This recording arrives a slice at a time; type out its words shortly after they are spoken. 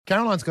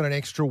Caroline's got an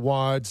extra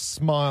wide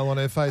smile on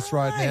her face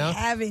right now. I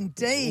have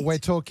indeed. We're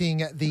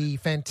talking the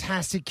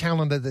fantastic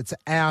calendar that's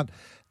out.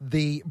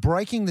 The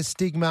Breaking the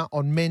Stigma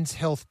on Men's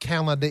Health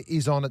calendar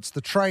is on. It's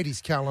the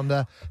Tradies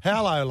calendar.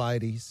 Hello,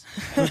 ladies.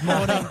 Good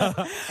morning.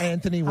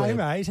 Anthony Webb. Hey,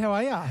 mate. How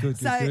are you? Good,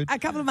 So good. a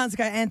couple of months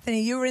ago,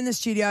 Anthony, you were in the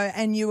studio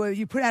and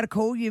you put out a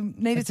call. You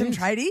needed some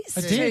tradies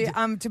I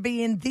did. to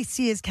be in this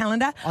year's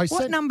calendar.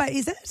 What number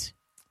is it?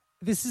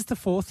 This is the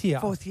fourth year.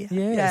 Fourth year.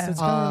 Yeah, Yeah. so it's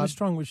going really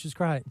strong, which is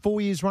great.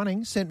 4 years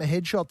running, sent my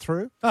headshot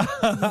through.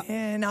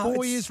 Yeah, no,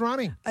 4 years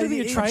running. Could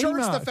be a I'm tradie sure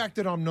it's the mode. fact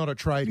that I'm not a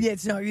tradie. Yeah,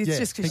 it's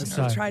just because think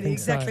you're not a so. tradie. Think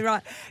Exactly so.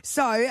 right.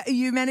 So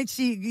you managed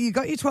to, you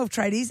got your 12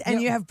 tradies and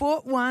Yep. you have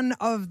brought one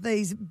of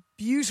these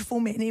beautiful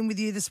men in with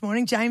you this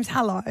morning. James,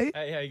 hello.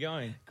 Hey, how you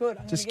going? Good.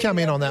 I'm Just gonna come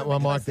get in you on a that little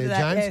one, bit Mike, closer there,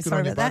 to that. James. Yeah, Good sorry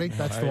on you, about buddy. that.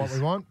 That's the one we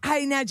want.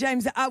 Hey, now,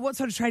 James, what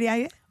sort of tradie are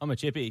you? I'm a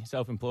chippy,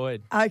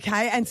 self-employed.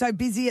 Okay, and so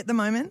busy at the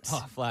moment?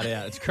 Oh, flat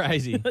out. It's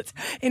crazy.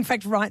 In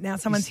fact, right now,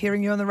 someone's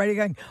hearing you on the radio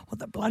going, what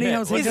the bloody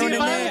hell's he what's doing he in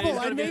there? doing?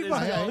 Available. I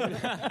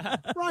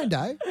need my rain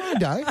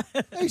day.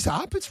 He's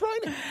up. It's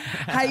raining.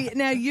 Hey,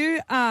 now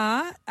you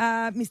are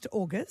Mr.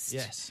 August.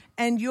 Yes.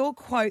 And your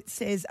quote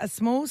says, a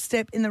small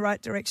step in the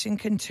right direction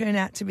can turn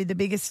out to be the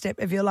biggest step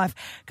of your life.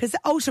 Because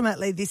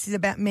ultimately, this is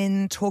about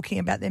men talking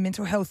about their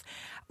mental health.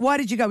 Why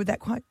did you go with that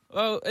quote?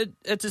 Well,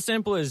 it's as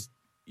simple as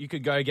you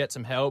could go get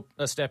some help,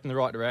 a step in the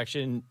right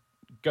direction,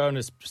 go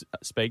and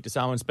speak to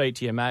someone, speak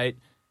to your mate,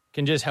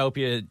 can just help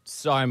you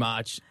so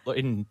much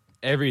in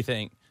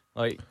everything.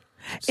 Like,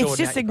 It's sorting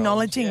just out your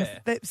acknowledging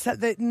problems.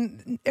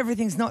 that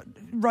everything's not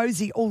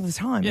rosy all the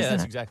time, Yeah, isn't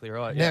that's it? exactly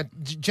right. Now, Yeah.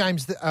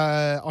 James,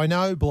 I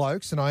know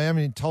blokes, and I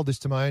only told this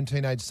to my own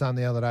teenage son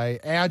the other day,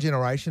 our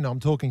generation, I'm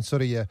talking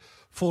sort of your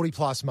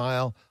 40-plus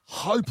male,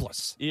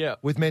 hopeless Yeah.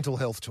 with mental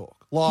health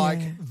talk. Like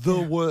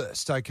the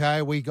worst,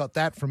 okay? We got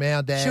that from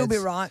our dads. She'll be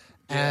right.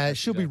 Yeah,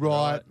 she'll be exactly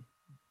right. right.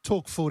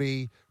 Talk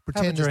footy.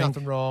 Pretend there's drink.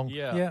 nothing wrong.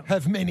 Yeah. Yeah.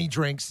 Have many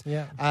drinks.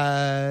 Yeah.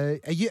 Are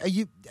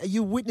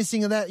you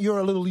witnessing that? You're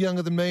a little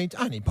younger than me,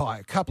 only by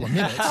a couple of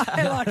minutes.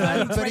 Like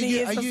only But 20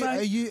 years or so.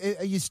 are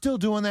you still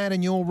doing that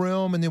in your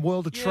realm in the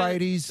world of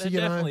tradies? There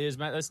you know? definitely is,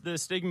 mate. That's the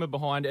stigma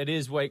behind it.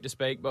 Is weak to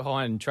speak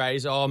behind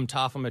tradies. Oh, I'm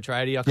tough. I'm a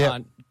tradie. I Yep.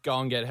 can't go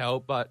and get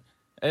help. But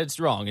it's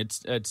wrong.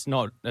 It's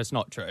not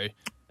true.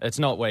 It's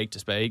not weak to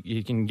speak.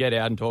 You can get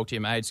out and talk to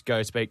your mates.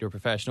 Go speak to a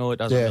professional. It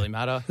doesn't Yeah. really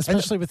matter.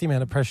 Especially with the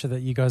amount of pressure that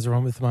you guys are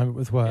on with the moment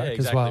with work Yeah, as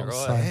exactly well. right.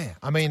 So. Yeah,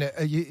 I mean,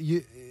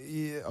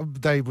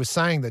 they were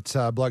saying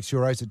that blokes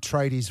your age, that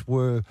tradies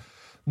were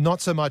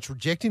not so much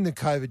rejecting the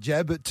COVID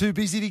jab, but too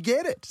busy to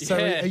get it. So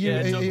It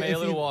took me if a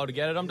little while to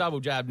get it. I'm double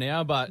jabbed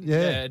now, but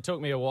Yeah. it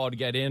took me a while to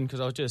get in because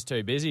I was just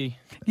too busy.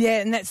 Yeah,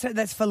 and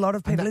that's for a lot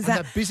of people. Is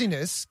that? that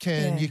busyness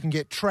Yeah. you can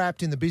get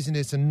trapped in the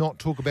busyness and not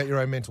talk about your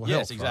own mental health.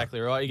 Yes, exactly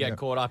right. You get Yeah.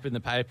 caught up in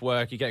the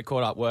paperwork. You get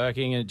caught up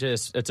working.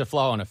 It's a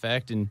flow-on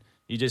effect, and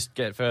you just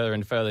get further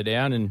and further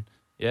down. And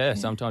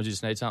sometimes you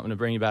just need something to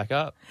bring you back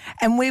up.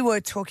 And we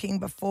were talking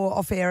before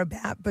off air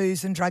about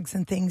booze and drugs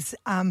and things,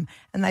 and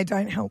they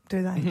don't help,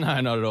 do they? No,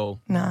 not at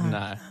all.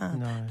 No.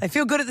 They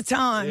feel good at the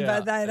time, Yeah,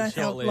 but they don't it's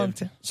help short-lived. long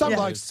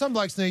term. Some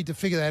blokes need to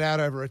figure that out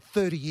over a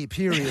 30-year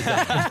period.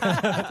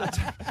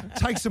 It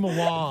takes them a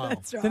while.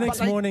 That's right. The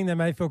next morning they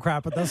may feel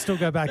crap, but they'll still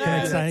go back the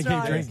next day and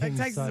keep drinking. It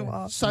takes us a so.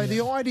 while. So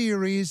the idea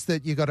is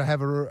that you got to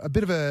have a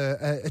bit of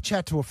a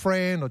chat to a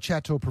friend or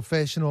chat to a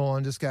professional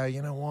and just go,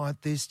 you know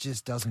what, this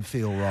just doesn't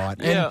feel right.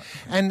 Yeah.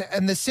 And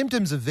the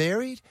symptoms are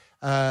varied.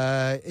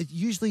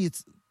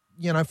 It's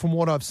from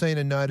what I've seen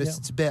and noticed,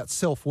 it's about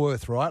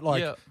self-worth, right?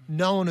 Like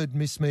no one would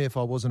miss me if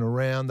I wasn't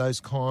around.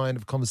 Those kind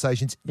of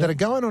conversations that are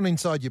going on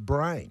inside your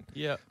brain.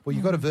 Yeah, Well,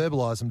 you've got to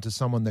verbalise them to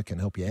someone that can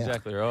help you out.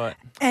 exactly right.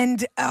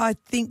 And I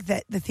think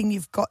that the thing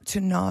you've got to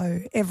know,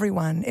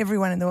 everyone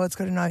in the world's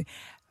got to know,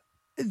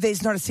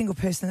 there's not a single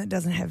person that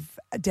doesn't have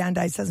down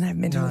days, doesn't have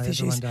mental health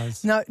issues. everyone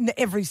does. No,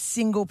 every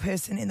single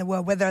person in the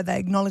world, whether they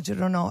acknowledge it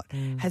or not,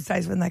 has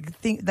days when they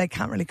think they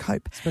can't really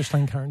cope.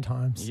 Especially in current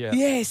times. Yeah.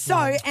 Yeah. So,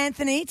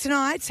 Anthony,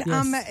 tonight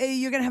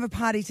you're going to have a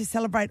party to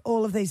celebrate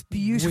all of these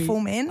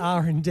beautiful men. We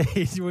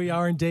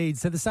are indeed.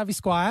 So the Savvy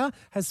Squire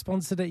has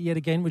sponsored it yet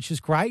again, which is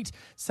great.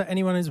 So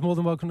anyone is more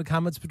than welcome to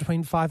come. It's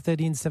between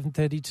 5:30 and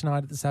 7:30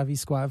 tonight at the Savvy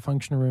Squire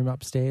function room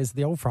upstairs,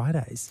 the old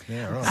Fridays.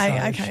 Yeah, right. So Hey,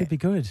 it okay. should be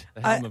good.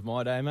 The helm of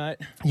my day, mate.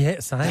 Yeah,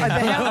 same. Oh, the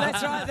hell,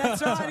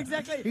 that's right,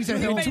 exactly. He's a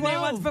You've hell been there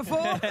 12. once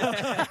before.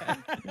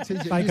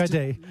 Fake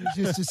ID.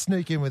 He used to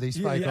sneak in with his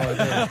fake ID.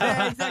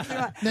 Yeah, exactly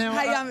right. Now,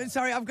 hey,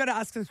 sorry, I've got to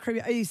ask this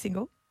creepy. Are you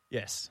single?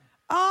 Yes.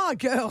 Oh,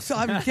 girls,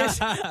 I'd have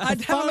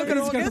a look at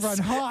It's gonna August run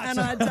hot. and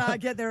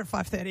I'd get there at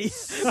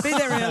 5:30. Be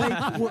there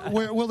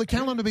early. Will the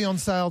calendar be on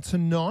sale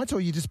tonight,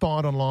 or you just buy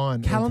it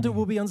online? Calendar Anthony?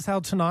 will be on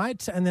sale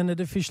tonight, and then it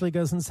officially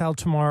goes on sale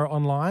tomorrow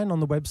online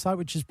on the website,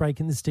 which is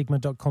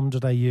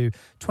breakingthestigma.com.au.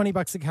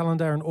 $20 a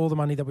calendar, and all the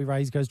money that we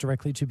raise goes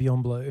directly to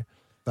Beyond Blue.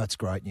 That's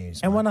great news.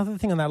 And mate. one other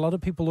thing on that, a lot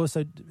of people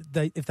also,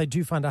 if they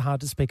do find it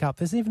hard to speak up,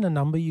 there's even a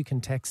number you can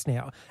text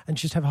now and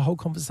just have a whole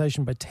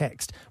conversation by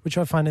text, which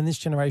I find in this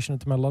generation at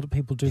the moment, a lot of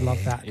people do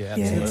love that. Yeah, Yeah. So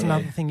that's absolutely.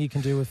 another thing you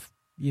can do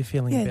you're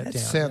feeling a bit down.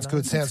 Sounds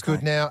good. Sounds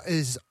good. Now,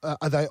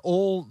 are they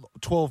all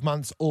 12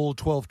 months, all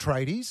 12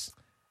 tradies?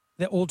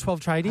 They're all 12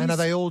 tradies. And are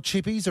they all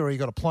chippies, or you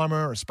got a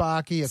plumber, a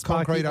sparky, a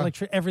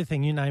concreter?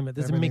 Everything, you name it.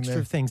 There's a mixture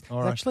of things. All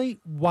There's right. actually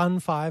one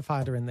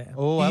firefighter in there.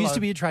 Oh, he used to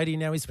be a tradie,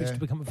 now he's switched to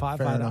become a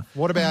firefighter.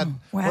 What about wow.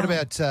 what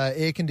about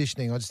air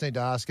conditioning? I just need to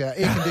ask. Air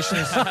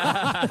conditioners.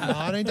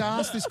 I need to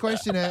ask this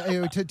question.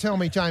 Tell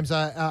me, James,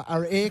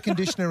 are air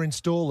conditioner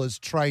installers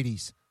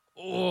tradies?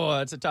 Oh,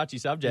 it's a touchy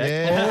subject.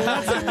 Yeah.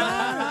 Is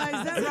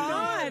that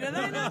right? Are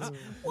they not?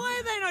 Why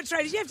are they not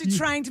tradies? You have to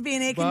train to be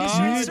an air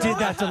conditioner. You did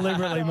that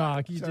deliberately,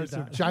 Mark. You did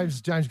that.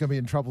 James going to be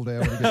in trouble now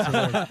when he gets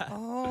to work.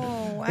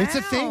 Oh, wow. It's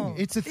a thing.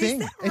 It's a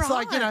thing. Is that It's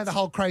like, right? the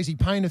whole crazy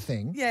painter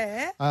thing.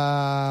 Yeah.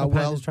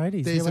 painters,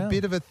 tradies. There's Yeah, a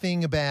bit of a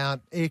thing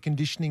about air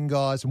conditioning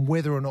guys and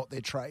whether or not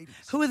they're tradies.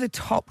 Who are the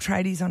top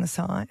tradies on a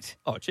site?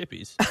 Oh,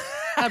 chippies.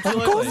 Of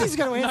course he's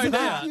going to answer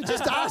that. You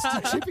just asked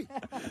a chippy.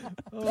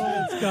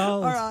 Let's go.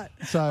 All right.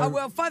 So-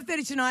 well,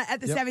 5:30 tonight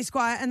at the Savvy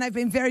Squire, and they've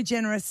been very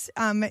generous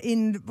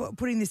in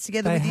putting this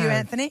together They with you, have.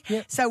 Anthony.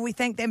 Yep. So we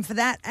thank them for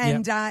that,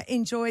 and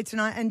enjoy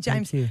tonight. And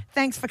James, you.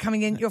 thanks for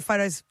coming in. Your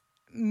photos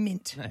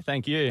mint.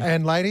 Thank you.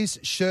 And ladies,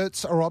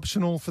 shirts are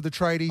optional for the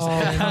tradies. Oh,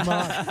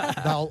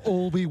 and they'll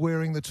all be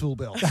wearing the tool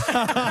belt.